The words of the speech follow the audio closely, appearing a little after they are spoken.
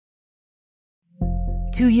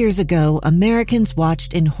2 years ago, Americans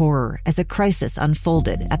watched in horror as a crisis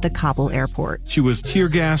unfolded at the Kabul airport. She was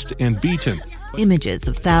tear-gassed and beaten. Images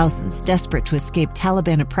of thousands desperate to escape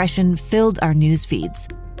Taliban oppression filled our news feeds.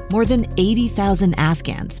 More than 80,000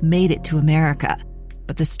 Afghans made it to America.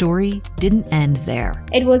 But the story didn't end there.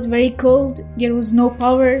 It was very cold. There was no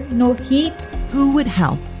power, no heat. Who would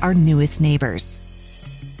help our newest neighbors?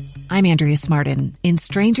 I'm Andrea Smartin. In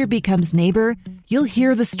Stranger Becomes Neighbor, you'll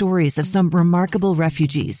hear the stories of some remarkable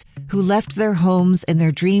refugees who left their homes and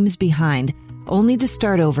their dreams behind, only to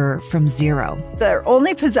start over from zero. Their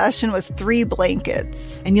only possession was 3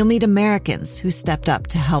 blankets. And you'll meet Americans who stepped up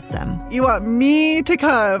to help them. You want me to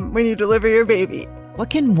come when you deliver your baby. What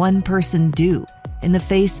can one person do in the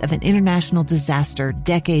face of an international disaster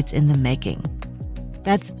decades in the making?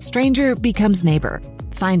 That's Stranger Becomes Neighbor.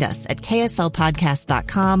 Find us at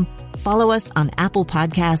kslpodcast.com. Follow us on Apple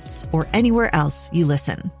Podcasts or anywhere else you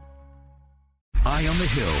listen. Eye on the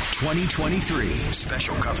Hill 2023.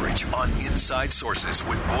 Special coverage on Inside Sources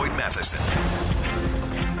with Boyd Matheson.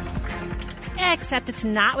 Except it's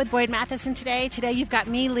not with Boyd Matheson today. Today you've got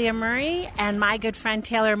me, Leah Murray, and my good friend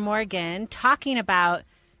Taylor Morgan talking about,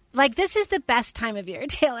 like, this is the best time of year,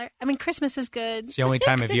 Taylor. I mean, Christmas is good. It's the only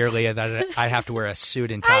time of year, Leah, that I have to wear a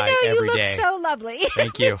suit and tie every day. You look so lovely.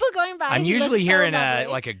 Thank you. People going by. I'm usually here in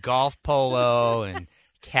a golf polo and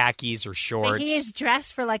khakis or shorts. But he is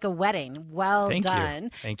dressed for like a wedding. Well done.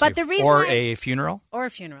 Thank but you. The reason a funeral? Or a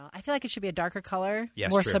funeral. I feel like it should be a darker color,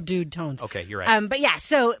 yes, more true. subdued tones. Okay, you're right.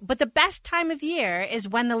 But the best time of year is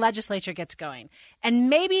when the legislature gets going. And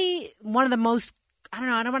maybe one of the most, I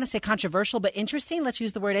don't want to say controversial, but interesting, let's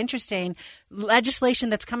use the word interesting, legislation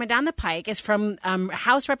that's coming down the pike is from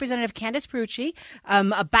House Representative Candace Perucci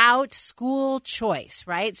about school choice,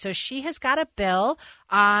 right? So she has got a bill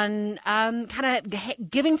on kind of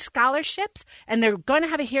giving scholarships, and they're going to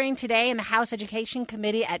have a hearing today in the House Education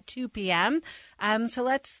Committee at 2 p.m. So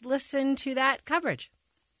let's listen to that coverage.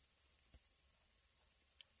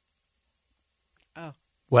 Oh.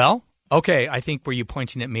 Well, okay, I think were you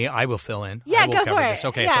pointing at me? I will fill in. Yeah, I will go cover for this. it.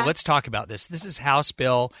 Okay, Yeah. So let's talk about this. This is House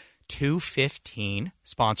Bill 215,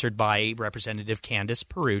 sponsored by Representative Candace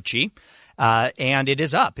Perucci, and it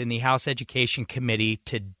is up in the House Education Committee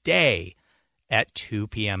today at 2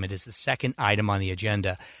 p.m. It is the second item on the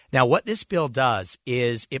agenda. Now, what this bill does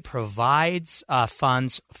is it provides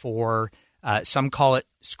funds for, some call it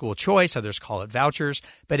school choice, others call it vouchers,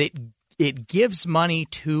 but it gives money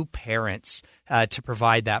to parents to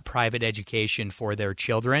provide that private education for their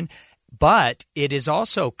children. But it is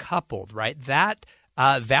also coupled, right? That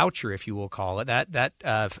voucher, if you will call it,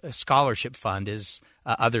 that scholarship fund, as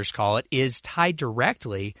others call it, is tied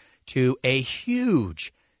directly to a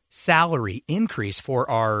huge salary increase for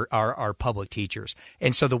our public teachers.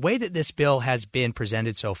 And so the way that this bill has been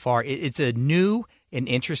presented so far, it's a new and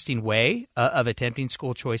interesting way of attempting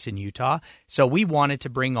school choice in Utah. So we wanted to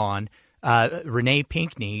bring on Renee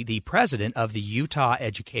Pinkney, the president of the Utah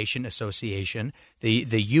Education Association. The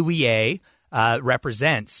UEA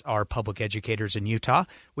represents our public educators in Utah.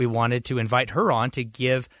 We wanted to invite her on to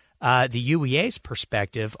give the UEA's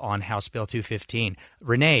perspective on House Bill 215.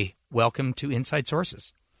 Renee, welcome to Inside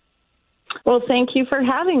Sources. Well, thank you for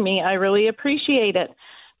having me. I really appreciate it.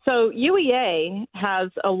 So UEA has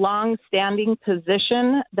a long-standing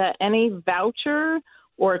position that any voucher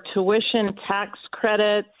or tuition tax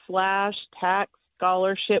credit / tax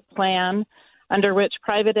scholarship plan under which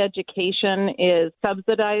private education is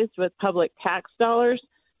subsidized with public tax dollars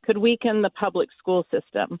could weaken the public school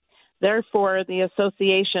system. Therefore, the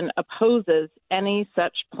association opposes any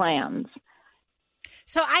such plans.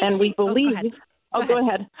 So we believe. Go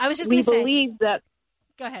ahead. I was just going to say. We believe that.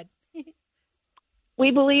 Go ahead.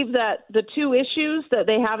 We believe that the two issues that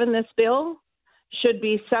they have in this bill should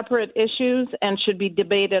be separate issues and should be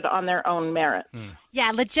debated on their own merit.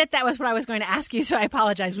 Yeah, legit, that was what I was going to ask you, so I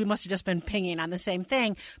apologize. We must have just been pinging on the same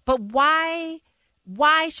thing. But why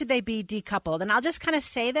should they be decoupled? And I'll just kind of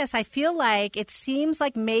say this. I feel like it seems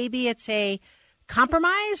like maybe it's a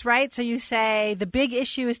compromise, right? So you say the big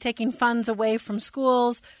issue is taking funds away from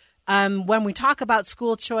schools. When we talk about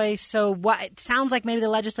school choice, so what it sounds like maybe the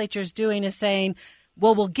legislature is doing is saying,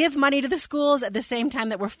 well, we'll give money to the schools at the same time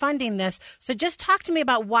that we're funding this. So just talk to me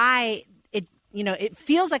about why it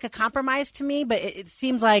feels like a compromise to me, but it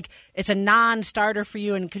seems like it's a non-starter for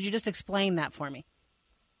you. And could you just explain that for me?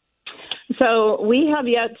 So we have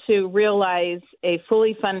yet to realize a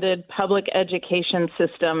fully funded public education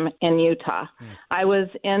system in Utah. I was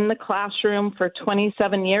in the classroom for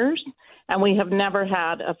 27 years, and we have never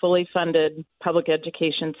had a fully funded public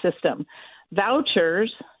education system.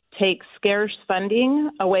 Vouchers take scarce funding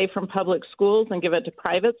away from public schools and give it to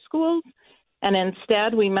private schools. And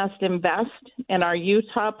instead, we must invest in our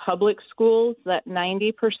Utah public schools that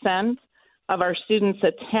 90% of our students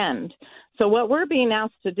attend. So what we're being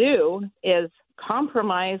asked to do is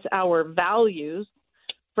compromise our values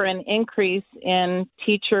for an increase in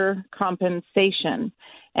teacher compensation.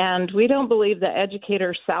 And we don't believe that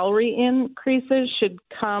educator salary increases should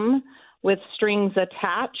come with strings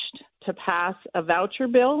attached to pass a voucher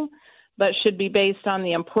bill, but should be based on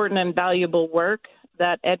the important and valuable work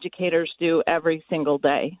that educators do every single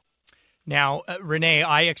day. Now, Renee,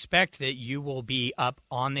 I expect that you will be up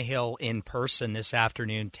on the Hill in person this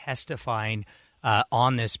afternoon testifying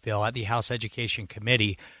on this bill at the House Education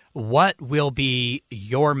Committee. What will be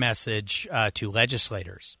your message to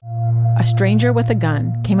legislators? A stranger with a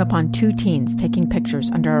gun came upon 2 teens taking pictures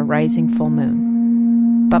under a rising full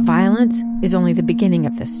moon. But violence is only the beginning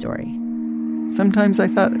of this story. Sometimes I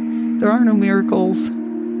thought, there are no miracles.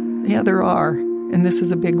 Yeah, there are. And this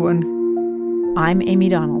is a big one. I'm Amy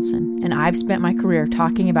Donaldson, and I've spent my career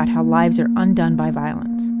talking about how lives are undone by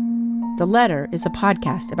violence. The Letter is a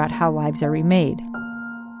podcast about how lives are remade.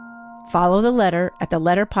 Follow The Letter at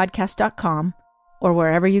theletterpodcast.com or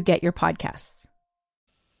wherever you get your podcasts.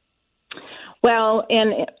 Well,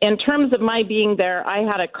 in terms of my being there, I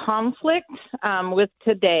had a conflict with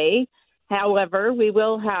today. However, we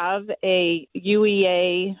will have a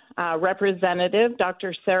UEA representative,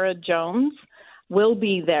 Dr. Sarah Jones, will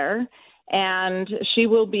be there, and she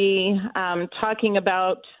will be talking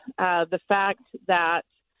about the fact that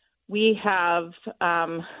we have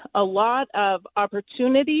a lot of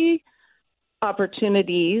opportunities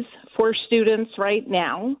for students right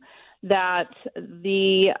now, that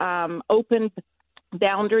the open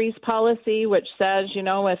boundaries policy, which says,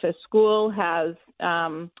 if a school has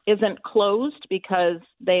isn't closed because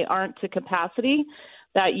they aren't to capacity,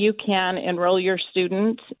 that you can enroll your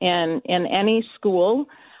student in any school.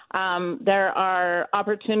 There are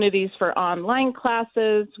opportunities for online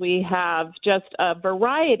classes. We have just a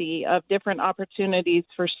variety of different opportunities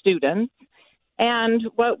for students. And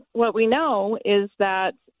what we know is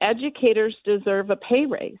that educators deserve a pay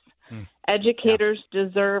raise. Educators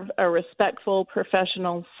deserve a respectful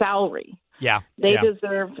professional salary. They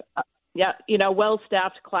deserve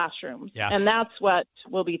well-staffed classrooms. And that's what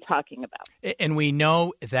we'll be talking about. And we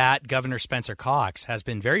know that Governor Spencer Cox has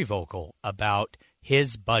been very vocal about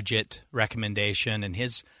his budget recommendation and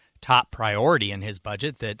his top priority in his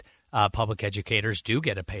budget, that public educators do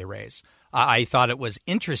get a pay raise. I thought it was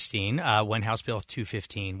interesting when House Bill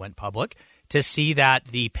 215 went public to see that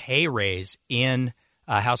the pay raise in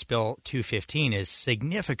House Bill 215 is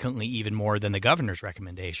significantly even more than the governor's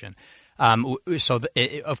recommendation.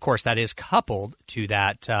 Of course, that is coupled to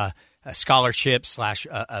that scholarship /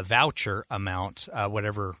 a voucher amount,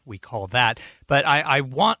 whatever we call that. But I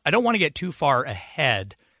don't want to get too far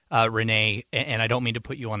ahead, Renee, and I don't mean to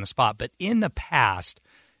put you on the spot. But in the past,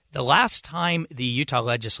 the last time the Utah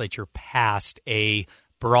legislature passed a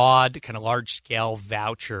broad, kind of large-scale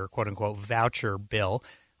voucher, quote-unquote voucher bill,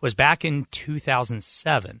 was back in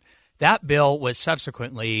 2007. That bill was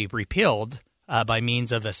subsequently repealed by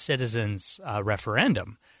means of a citizens'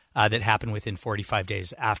 referendum that happened within 45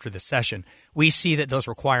 days after the session. We see that those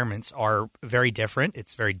requirements are very different.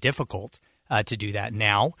 It's very difficult to do that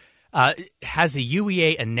now. Has the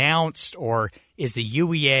UEA announced, or is the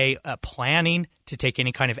UEA planning to take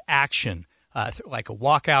any kind of action, like a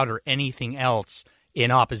walkout or anything else, in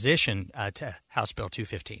opposition to House Bill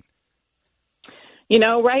 215?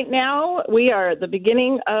 Right now we are at the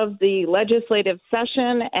beginning of the legislative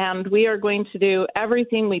session, and we are going to do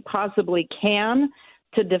everything we possibly can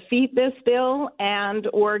to defeat this bill and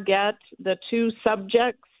or get the two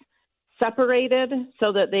subjects separated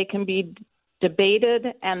so that they can be debated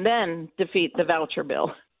and then defeat the voucher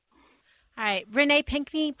bill. All right. Renee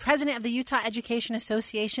Pinkney, president of the Utah Education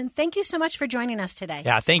Association, thank you so much for joining us today.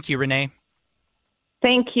 Yeah, thank you, Renee.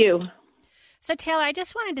 Thank you. So, Taylor, I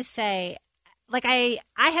just wanted to say, I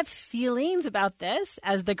have feelings about this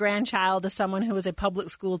as the grandchild of someone who was a public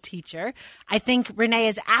school teacher. I think Renee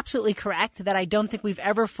is absolutely correct that I don't think we've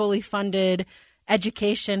ever fully funded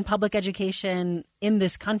education, public education in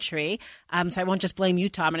this country. So I won't just blame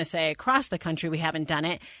Utah. I'm going to say across the country we haven't done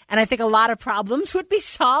it. And I think a lot of problems would be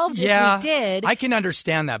solved if we did. I can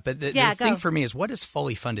understand that. But the thing for me is, what does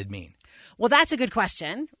fully funded mean? Well, that's a good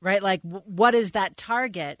question, right? What is that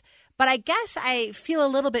target? But I guess I feel a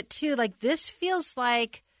little bit, too, this feels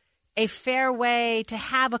like a fair way to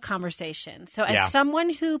have a conversation. So as someone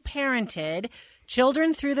who parented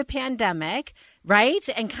children through the pandemic, right,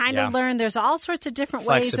 and kind of learned there's all sorts of different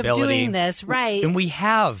ways of doing this, right? And we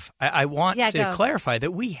have, I want to clarify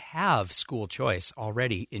that we have school choice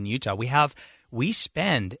already in Utah. We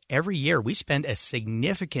spend every year, a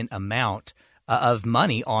significant amount of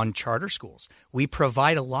money on charter schools. We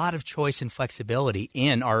provide a lot of choice and flexibility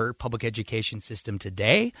in our public education system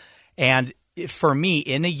today. And for me,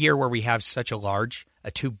 in a year where we have such a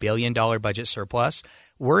 $2 billion budget surplus,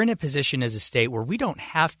 we're in a position as a state where we don't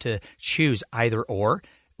have to choose either or.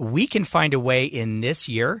 We can find a way in this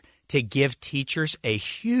year to give teachers a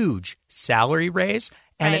huge salary raise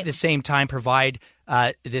and at the same time provide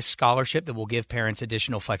this scholarship that will give parents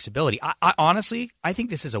additional flexibility. I honestly, I think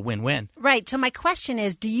this is a win-win. Right. So my question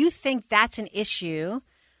is, do you think that's an issue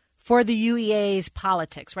for the UEA's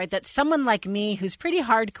politics, right? That someone like me who's pretty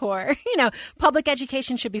hardcore, public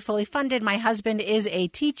education should be fully funded. My husband is a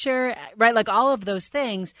teacher, right? Like all of those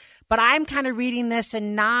things. But I'm kind of reading this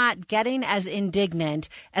and not getting as indignant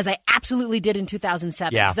as I absolutely did in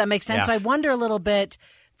 2007. Does that make sense? So I wonder a little bit,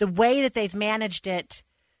 the way that they've managed it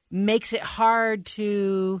makes it hard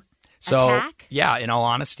to attack? Yeah, in all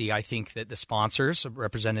honesty, I think that the sponsors,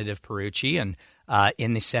 Representative Perucci and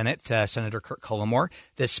in the Senate, Senator Kirk Cullimore,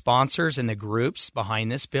 the sponsors and the groups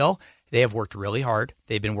behind this bill, they have worked really hard.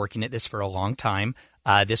 They've been working at this for a long time.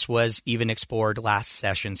 This was even explored last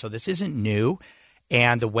session, so this isn't new.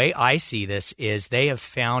 And the way I see this is they have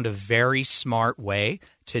found a very smart way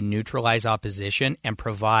to neutralize opposition and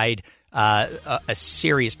provide a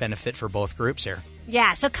serious benefit for both groups here.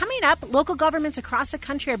 Yeah, so coming up, local governments across the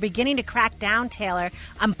country are beginning to crack down, Taylor,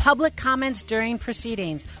 on public comments during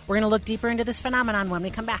proceedings. We're going to look deeper into this phenomenon when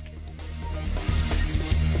we come back.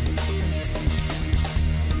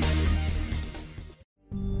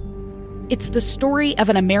 It's the story of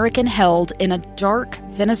an American held in a dark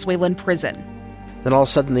Venezuelan prison. Then all of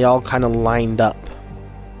a sudden they all kind of lined up.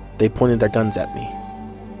 They pointed their guns at me.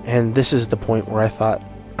 And this is the point where I thought,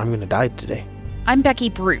 I'm going to die today. I'm Becky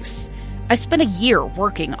Bruce. I spent a year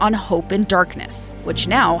working on Hope in Darkness, which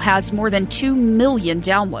now has more than 2 million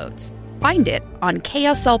downloads. Find it on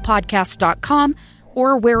kslpodcast.com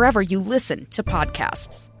or wherever you listen to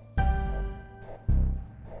podcasts.